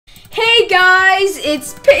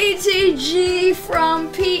it's PTG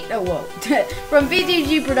from from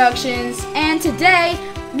PTG Productions, and today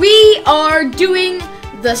we are doing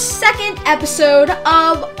the second episode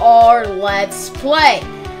of our Let's Play.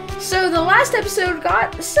 So the last episode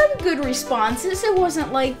got some good responses. It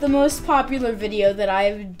wasn't like the most popular video that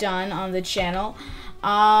I've done on the channel.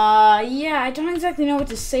 Yeah, I don't exactly know what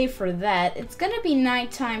to say for that. It's gonna be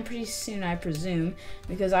nighttime pretty soon, I presume,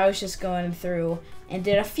 because I was just going through and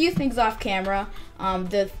did a few things off camera.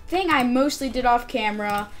 The thing I mostly did off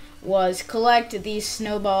camera was collect these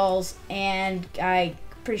snowballs, and I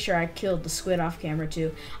pretty sure I killed the squid off camera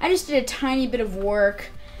too. I just did a tiny bit of work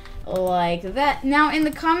like that. Now in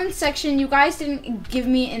the comments section, you guys didn't give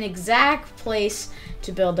me an exact place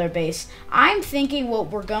to build our base. I'm thinking what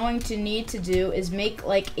we're going to need to do is make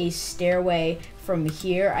like a stairway from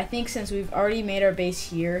here. I think since we've already made our base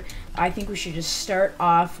here, I think we should just start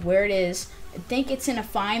off where it is. I think it's in a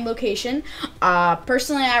fine location.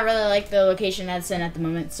 Personally, I really like the location that's in at the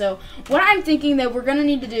moment. So what I'm thinking that we're gonna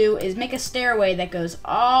need to do is make a stairway that goes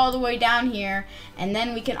all the way down here, and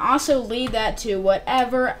then we can also lead that to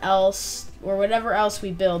whatever else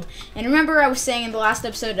we build. And remember, I was saying in the last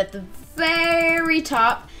episode at the very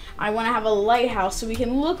top, I want to have a lighthouse so we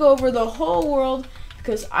can look over the whole world,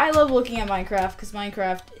 because I love looking at Minecraft, because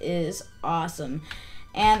Minecraft is awesome.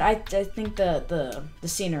 And I think the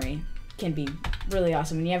scenery can be really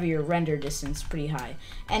awesome when you have your render distance pretty high.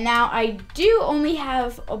 And now I do only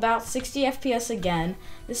have about 60 FPS again.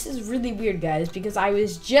 This is really weird, guys, because I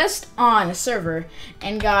was just on a server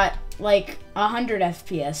and got like 100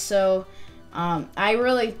 FPS. So I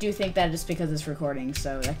really do think that it's because it's recording,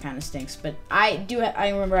 so that kind of stinks. But I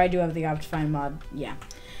remember I do have the Optifine mod. Yeah.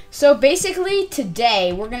 So basically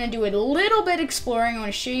today we're gonna do a little bit exploring. I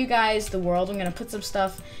want to show you guys the world. I'm gonna put some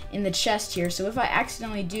stuff in the chest here, so if I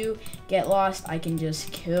accidentally do get lost, I can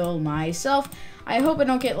just kill myself. I hope I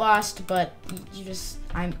don't get lost, but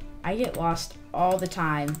I get lost all the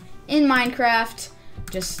time in Minecraft,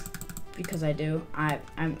 just because I do.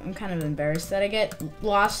 I'm kind of embarrassed that I get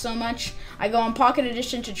lost so much. I go on Pocket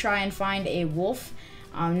Edition to try and find a wolf.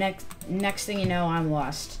 Next thing you know, I'm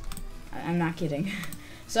lost. I'm not kidding.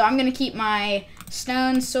 So I'm gonna keep my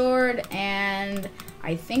stone sword, and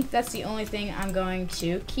I think that's the only thing I'm going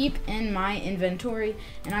to keep in my inventory.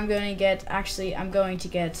 And I'm going to get, do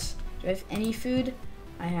I have any food?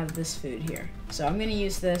 I have this food here. So I'm gonna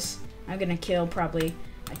use this. I'm gonna kill probably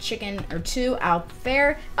a chicken or two out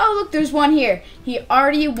there. Oh, look, there's one here. He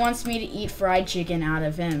already wants me to eat fried chicken out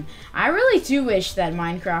of him. I really do wish that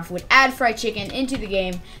Minecraft would add fried chicken into the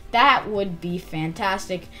game. That would be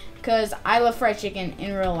fantastic, because I love fried chicken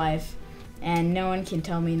in real life, and no one can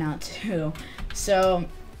tell me not to. So,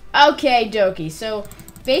 okay, dokie. So,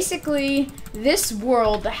 basically, this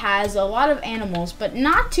world has a lot of animals, but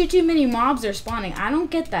not too many mobs are spawning. I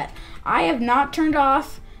don't get that. I have not turned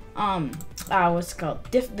off what's it called?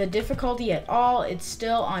 The difficulty at all. It's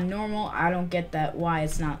still on normal. I don't get that, why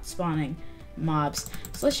it's not spawning mobs.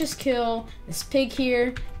 So let's just kill this pig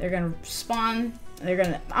here. They're gonna spawn.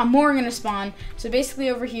 More gonna spawn. So basically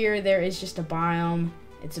over here there is just a biome.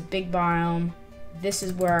 It's a big biome. This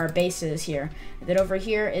is where our base is here. And then over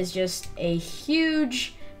here is just a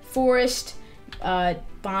huge forest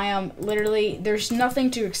biome. Literally, there's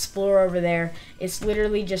nothing to explore over there. It's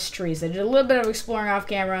literally just trees. I did a little bit of exploring off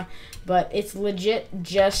camera, but it's legit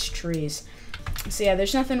just trees. So yeah,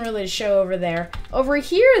 there's nothing really to show over there. Over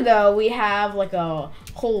here though, we have like a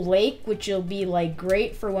whole lake, which will be like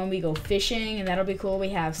great for when we go fishing, and that'll be cool. We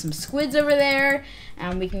have some squids over there,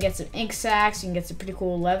 and we can get some ink sacs. You can get some pretty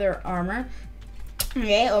cool leather armor.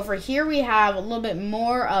 Okay, over here we have a little bit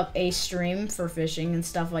more of a stream for fishing and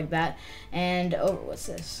stuff like that. And over, what's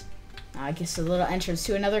this? I guess a little entrance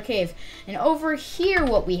to another cave. And over here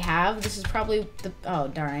what we have, this is probably the, oh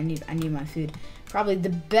darn, I need my food. Probably the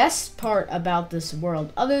best part about this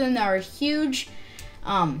world, other than our huge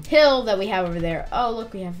hill that we have over there. Oh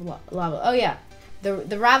look, we have lava. Oh yeah.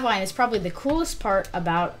 The ravine is probably the coolest part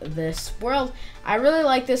about this world. I really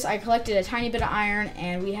like this. I collected a tiny bit of iron,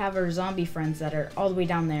 and we have our zombie friends that are all the way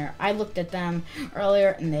down there. I looked at them earlier,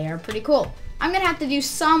 and they are pretty cool. I'm gonna have to do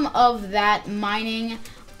some of that mining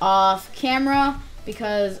off camera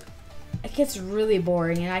because it gets really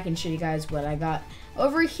boring, and I can show you guys what I got.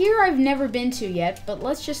 Over here I've never been to yet, but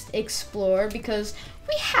let's just explore because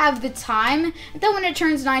we have the time. And then when it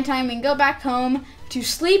turns nighttime, we can go back home to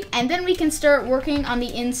sleep, and then we can start working on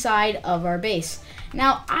the inside of our base.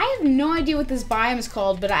 Now, I have no idea what this biome is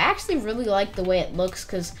called, but I actually really like the way it looks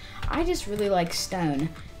because I just really like stone.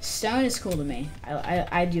 Stone is cool to me.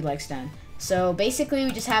 I do like stone. So basically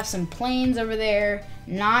we just have some plains over there,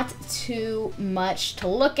 not too much to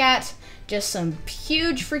look at, just some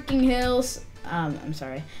huge freaking hills. I'm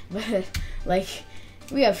sorry, but like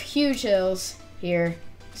we have huge hills here.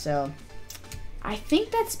 So I think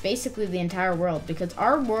that's basically the entire world, because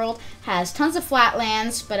our world has tons of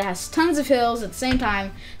flatlands, but it has tons of hills at the same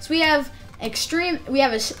time. So we have an extreme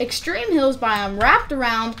hills biome wrapped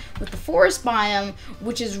around with the forest biome,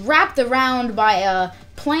 which is wrapped around by a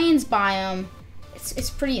plains biome. It's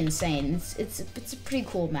pretty insane. It's a pretty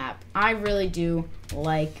cool map. I really do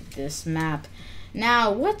like this map.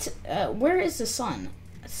 Now, where is the sun?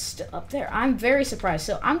 It's still up there. I'm very surprised.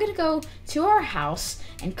 So I'm gonna go to our house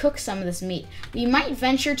and cook some of this meat. We might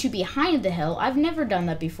venture to behind the hill. I've never done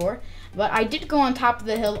that before, but I did go on top of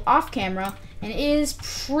the hill off camera, and it is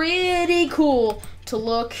pretty cool to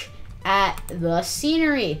look at the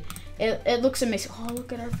scenery. It looks amazing. Oh,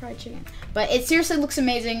 look at our fried chicken. But it seriously looks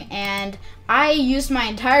amazing, and I used my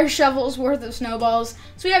entire shovel's worth of snowballs.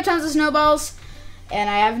 So we have tons of snowballs, and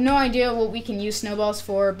I have no idea what we can use snowballs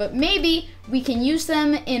for, but maybe we can use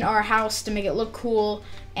them in our house to make it look cool,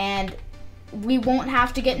 and we won't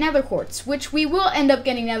have to get nether quartz, which we will end up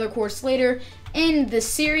getting nether quartz later in this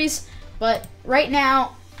series. But right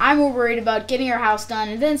now, I'm more worried about getting our house done,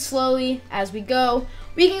 and then slowly, as we go,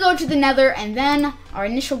 we can go to the nether, and then our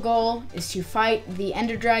initial goal is to fight the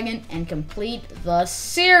ender dragon and complete the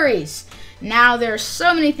series. Now, there are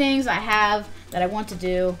so many things I have that I want to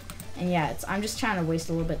do, and yeah, I'm just trying to waste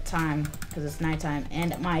a little bit of time because it's nighttime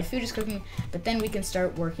and my food is cooking, but then we can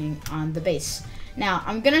start working on the base. Now,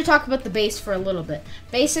 I'm going to talk about the base for a little bit.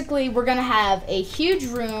 Basically, we're going to have a huge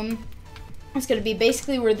room. It's going to be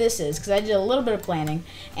basically where this is, because I did a little bit of planning,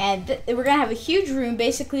 and we're going to have a huge room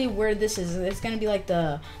basically where this is. It's going to be like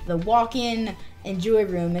the walk-in enjoy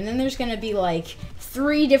room, and then there's going to be like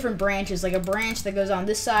 3 different branches, like a branch that goes on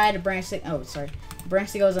this side, a branch that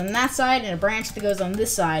goes on that side, and a branch that goes on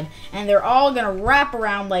this side, and they're all going to wrap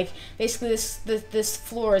around. Like basically this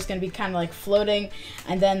floor is going to be kind of like floating,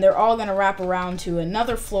 and then they're all going to wrap around to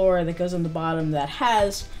another floor that goes on the bottom that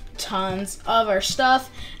has tons of our stuff,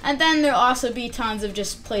 and then there'll also be tons of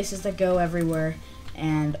just places that go everywhere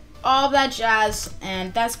and all that jazz.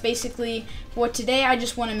 And that's basically what today. I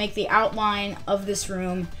just want to make the outline of this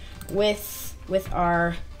room with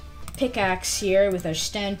our pickaxe here, with our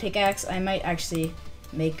stone pickaxe. I might actually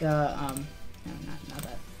make a no, not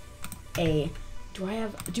that. Do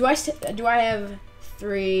I have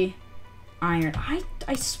 3 iron?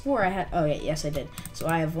 I swore I had. Oh yeah, yes I did. So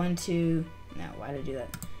I have 1, 2. No, why did I do that?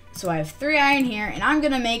 So I have 3 iron here, and I'm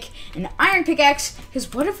gonna make an iron pickaxe,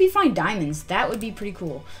 because what if we find diamonds? That would be pretty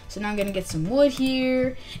cool. So now I'm gonna get some wood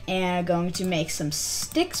here, and I'm going to make some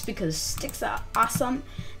sticks, because sticks are awesome.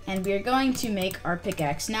 And we are going to make our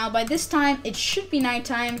pickaxe. Now by this time, it should be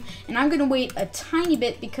nighttime, and I'm gonna wait a tiny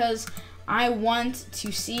bit because I want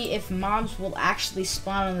to see if mobs will actually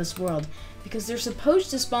spawn on this world, because they're supposed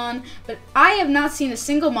to spawn, but I have not seen a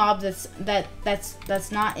single mob that's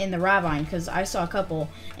not in the ravine, because I saw a couple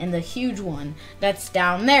in the huge one that's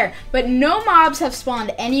down there, but no mobs have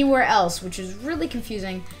spawned anywhere else, which is really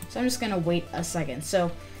confusing. So I'm just gonna wait a second.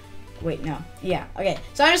 So wait, no, yeah, okay,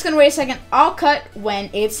 so I'm just gonna wait a second. I'll cut when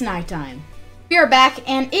it's nighttime. We are back,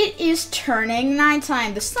 and it is turning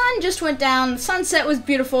nighttime. The sun just went down. The sunset was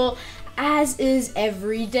beautiful, as is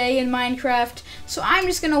every day in Minecraft. So I'm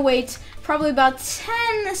just gonna wait probably about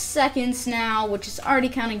 10 seconds now, which is already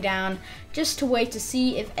counting down, just to wait to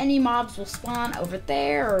see if any mobs will spawn over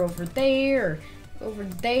there, or over there, or over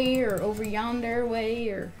there, or over yonder way,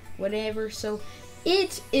 or whatever. So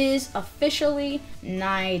it is officially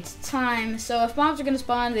night time. So if mobs are gonna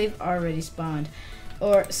spawn, they've already spawned.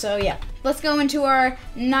 So yeah, let's go into our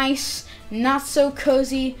nice, not so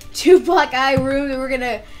cozy 2-block eye room that we're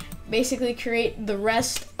gonna basically create the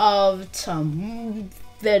rest of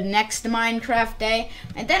the next Minecraft day.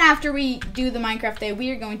 And then after we do the Minecraft day,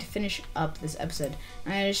 we are going to finish up this episode.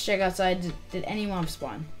 And I just check outside. Did any mobs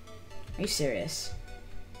spawn? Are you serious?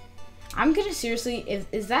 I'm gonna seriously,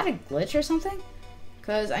 is that a glitch or something?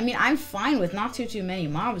 Because I mean, I'm fine with not too many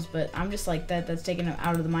mobs, but I'm just like that's taking them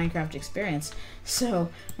out of the Minecraft experience. So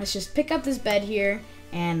let's just pick up this bed here,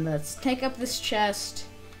 and let's take up this chest.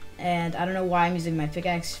 And I don't know why I'm using my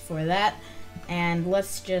pickaxe for that. And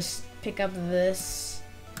let's just pick up this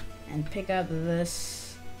and pick up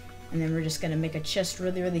this, and then we're just gonna make a chest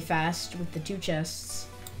really fast with the 2 chests,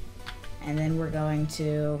 and then we're going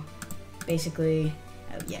to basically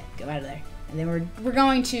go out of there, and then we're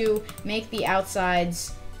going to make the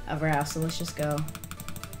outsides of our house. So let's just go.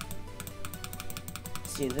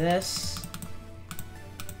 Let's do this.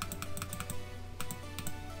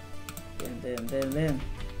 Boom.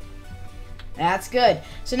 That's good.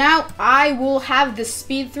 So now I will have the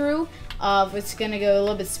speed through of it's gonna go a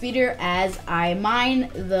little bit speedier as I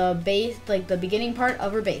mine the base, like the beginning part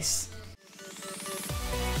of her base.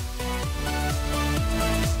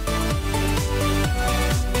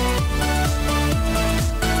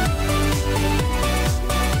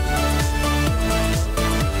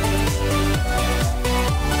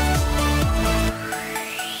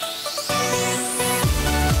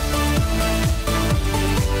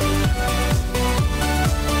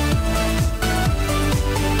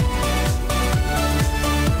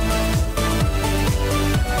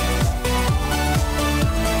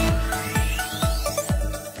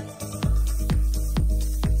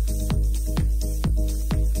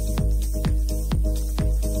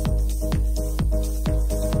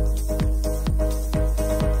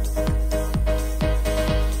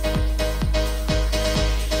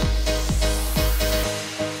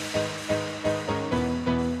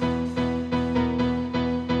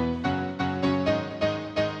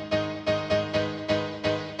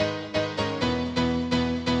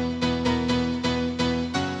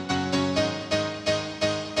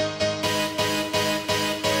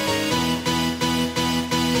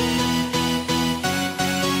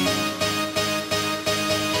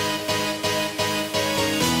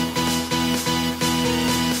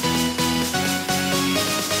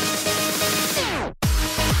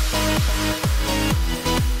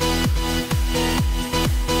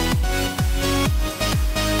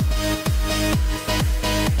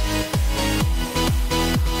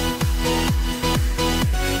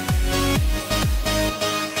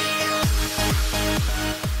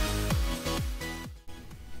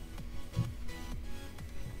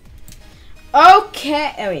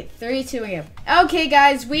 Okay, oh wait, 3, 2, 1, go. Okay,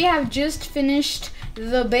 guys, we have just finished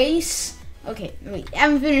the base. Okay, we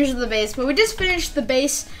haven't finished the base, but we just finished the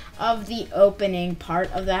base of the opening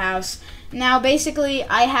part of the house. Now, basically,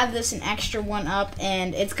 I have this an extra one up,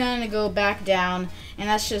 and it's gonna go back down, and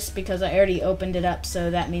that's just because I already opened it up,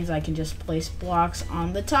 so that means I can just place blocks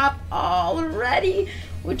on the top already,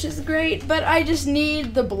 which is great, but I just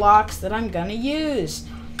need the blocks that I'm gonna use.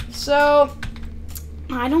 So,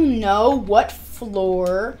 I don't know what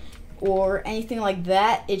floor or anything like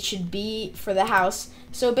that it should be for the house.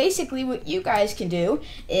 So basically what you guys can do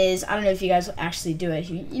is, I don't know if you guys will actually do it,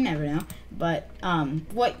 you never know, but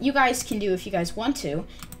what you guys can do if you guys want to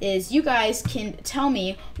is you guys can tell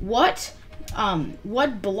me what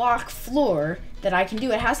block floor that I can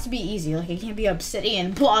do. It has to be easy, like it can't be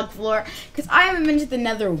obsidian block floor, because I haven't been to the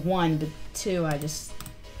nether 1, but 2 I just,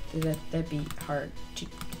 that'd be hard, it'd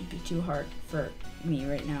be too hard for me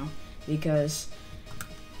right now, because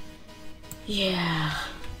yeah,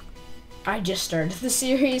 I just started the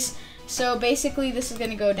series. So basically this is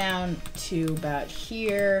gonna go down to about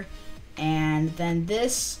here, and then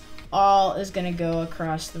this all is gonna go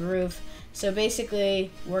across the roof. So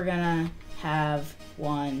basically we're gonna have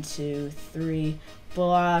 1, 2, 3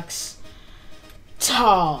 blocks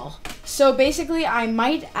tall. So basically I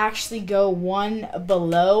might actually go one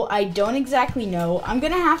below. I don't exactly know. I'm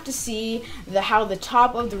gonna have to see how the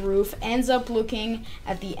top of the roof ends up looking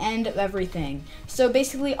at the end of everything. So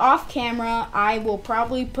basically off camera I will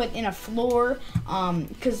probably put in a floor,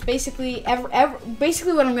 because basically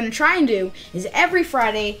basically what I'm gonna try and do is every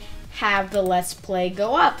Friday have the Let's Play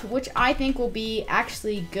go up, which I think will be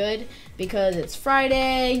actually good because it's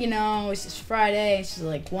Friday, you know, it's just Friday, it's just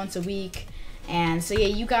like once a week. And so yeah,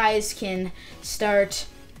 you guys can start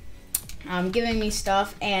giving me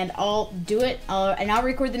stuff, and I'll do it, and I'll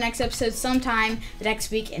record the next episode sometime the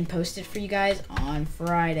next week and post it for you guys on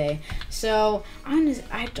Friday. So I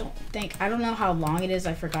don't know how long it is.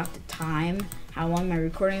 I forgot the time, how long my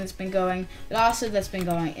recording has been going, but also that's been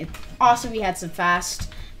going. We had some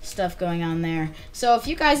fast stuff going on there. So if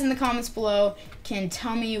you guys in the comments below can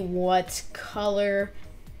tell me what color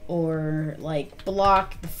or like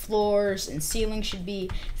block the floors and ceiling should be.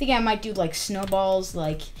 I think I might do like snowballs,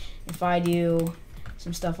 like if I do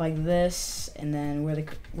some stuff like this, and then where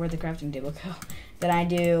the crafting table go. Then I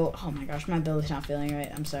do, oh my gosh, my build is not feeling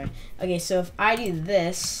right, I'm sorry. Okay, so if I do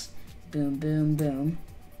this, boom, boom, boom.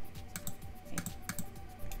 Okay.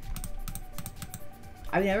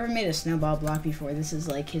 I've never made a snowball block before. This is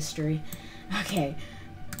like history. Okay.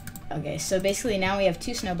 Okay, so basically now we have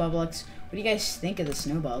 2 snowball blocks. What do you guys think of the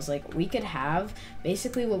snowballs? Like, we could have,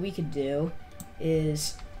 basically what we could do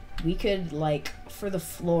is we could, like, for the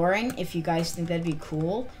flooring, if you guys think that'd be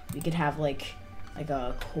cool, we could have like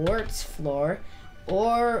a quartz floor,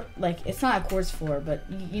 or like, it's not a quartz floor, but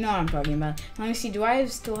you know what I'm talking about. Let me see, do I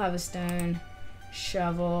still have a stone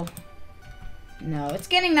shovel? No, it's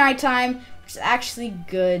getting nighttime. It's actually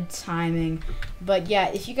good timing. But yeah,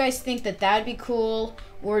 if you guys think that that'd be cool,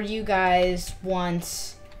 or do you guys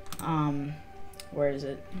want, where is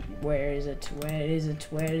it?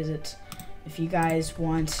 If you guys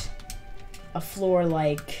want a floor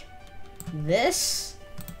like this,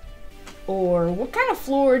 or what kind of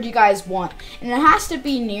floor do you guys want? And it has to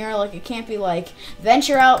be near, like, it can't be like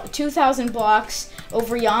venture out 2,000 blocks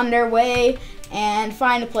over yonder way and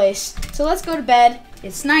find a place. So let's go to bed.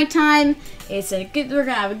 It's nighttime. We're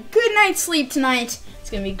gonna have a good night's sleep tonight. It's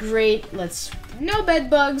gonna be great. No bed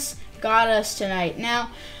bugs got us tonight.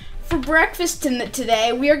 Now, for breakfast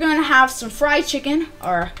today, we are gonna have some fried chicken,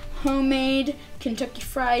 our homemade Kentucky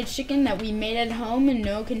Fried Chicken that we made at home, and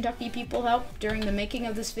no Kentucky people helped during the making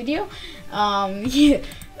of this video. Yeah.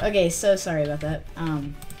 Okay, so sorry about that.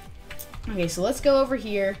 Okay, so let's go over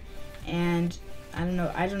here, and I don't know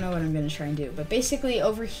what I'm gonna try and do, but basically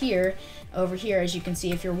over here, as you can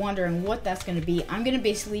see, if you're wondering what that's gonna be, I'm gonna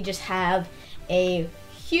basically just have a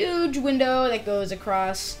huge window that goes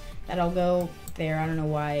across, that'll go there. I don't know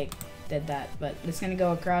why I did that, but it's gonna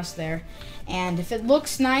go across there, and if it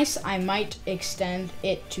looks nice, I might extend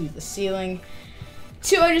it to the ceiling.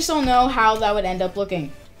 So I just don't know how that would end up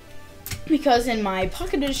looking, because in my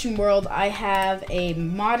Pocket Edition world, I have a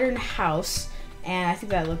modern house, and I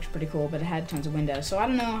think that looked pretty cool, but it had tons of windows, so I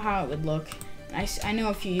don't know how it would look. I know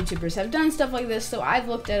a few YouTubers have done stuff like this, so I've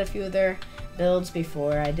looked at a few of their builds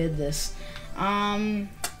before I did this. Yeah,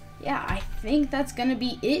 I think that's gonna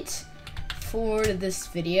be it for this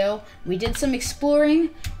video. We did some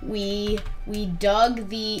exploring. We dug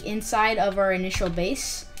the inside of our initial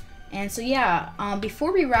base, and so yeah.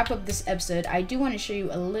 Before we wrap up this episode, I do want to show you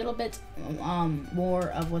a little bit more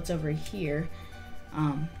of what's over here.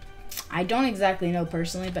 I don't exactly know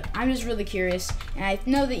personally, but I'm just really curious, and I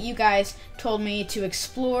know that you guys told me to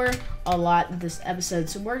explore a lot this episode,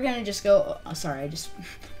 so we're gonna just go. Oh, sorry, I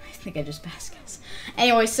think I just passed gas.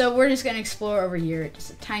 Anyway, so we're just gonna explore over here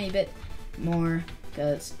just a tiny bit more,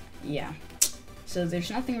 because yeah. So there's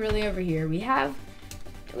nothing really over here. We have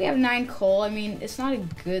 9 coal. I mean, it's not a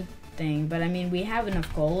good thing, but I mean, we have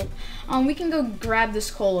enough coal. We can go grab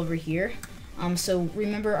this coal over here. So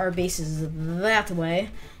remember, our base is that way.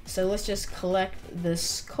 So let's just collect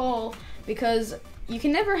this coal, because you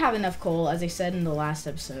can never have enough coal, as I said in the last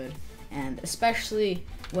episode, and especially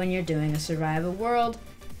when you're doing a survival world,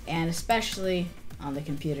 and especially on the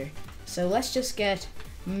computer. So let's just get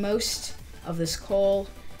most of this coal,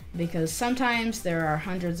 because sometimes there are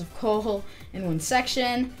hundreds of coal in one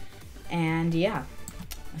section, and yeah.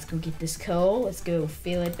 Let's go get this coal. Let's go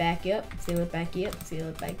fill it back up. Fill it back up. Fill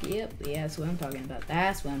it back up. Yeah, that's what I'm talking about.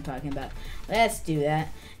 That's what I'm talking about. Let's do that.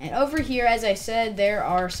 And over here, as I said, there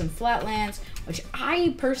are some flatlands, which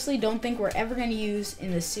I personally don't think we're ever going to use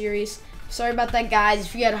in this series. Sorry about that, guys.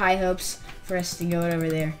 If you had high hopes for us to go over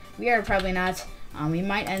there, we are probably not. We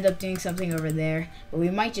might end up doing something over there, but we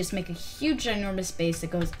might just make a huge, enormous base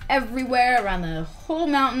that goes everywhere around the whole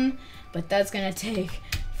mountain, but that's going to take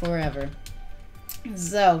forever.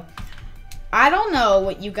 So, I don't know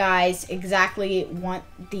what you guys exactly want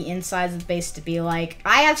the insides of the base to be like.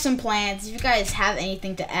 I have some plans. If you guys have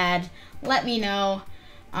anything to add, let me know.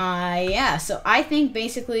 Yeah, so I think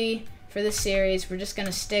basically for this series, we're just going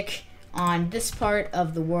to stick on this part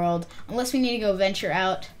of the world, unless we need to go venture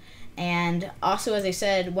out. And also, as I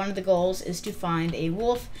said, one of the goals is to find a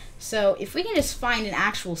wolf. So, if we can just find an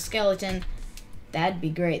actual skeleton, that'd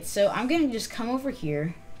be great. So, I'm going to just come over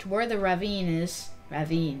here to where the ravine is.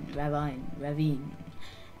 Ravine.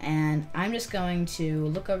 And I'm just going to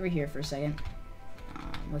look over here for a second.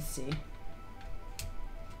 Let's see.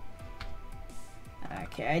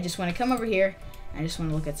 Okay, I just want to come over here. I just want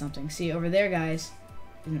to look at something. See, over there, guys.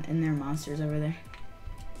 And there are monsters over there.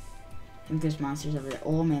 I think there's monsters over there.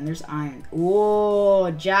 Oh, man, there's iron. Oh,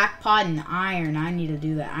 jackpot and iron. I need to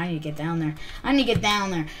do that. I need to get down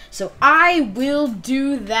there. So I will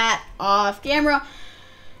do that off camera.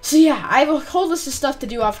 So yeah, I have a whole list of stuff to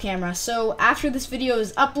do off camera. So after this video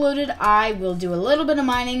is uploaded, I will do a little bit of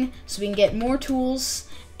mining so we can get more tools.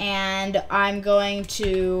 And I'm going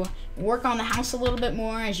to work on the house a little bit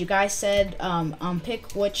more, as you guys said.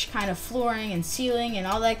 Pick which kind of flooring and ceiling and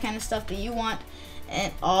all that kind of stuff that you want,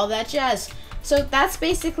 and all that jazz. So that's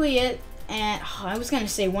basically it. And I was going to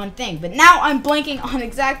say one thing, but now I'm blanking on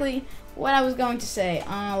exactly what I was going to say.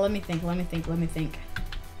 Let me think.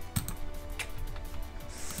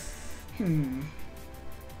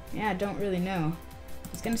 Yeah, I don't really know.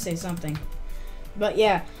 I was gonna say something. But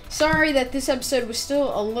yeah, sorry that this episode was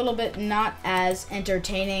still a little bit not as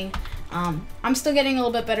entertaining. I'm still getting a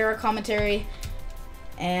little bit better at commentary.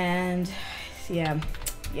 And yeah,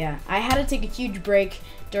 yeah, I had to take a huge break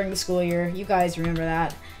during the school year. You guys remember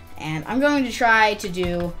that. And I'm going to try to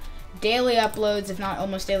do daily uploads, if not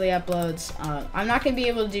almost daily uploads. I'm not going to be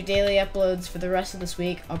able to do daily uploads for the rest of this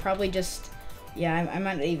week. I'll probably just, yeah, I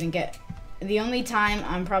might not even get, the only time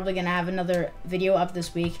I'm probably going to have another video up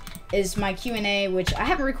this week is my Q&A, which I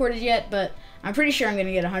haven't recorded yet, but I'm pretty sure I'm going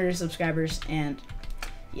to get 100 subscribers, and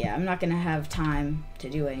yeah, I'm not going to have time to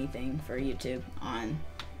do anything for YouTube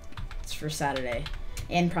it's for Saturday,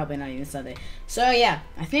 and probably not even Sunday. So yeah,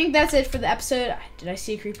 I think that's it for the episode. Did I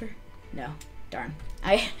see a creeper? No. Darn.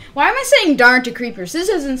 Why am I saying darn to creepers? This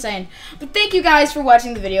is insane. But thank you guys for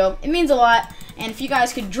watching the video. It means a lot. And if you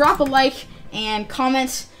guys could drop a like and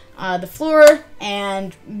comment the floor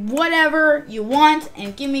and whatever you want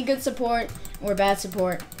and give me good support or bad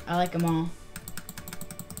support. I like them all.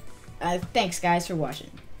 Thanks guys for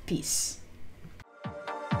watching. Peace.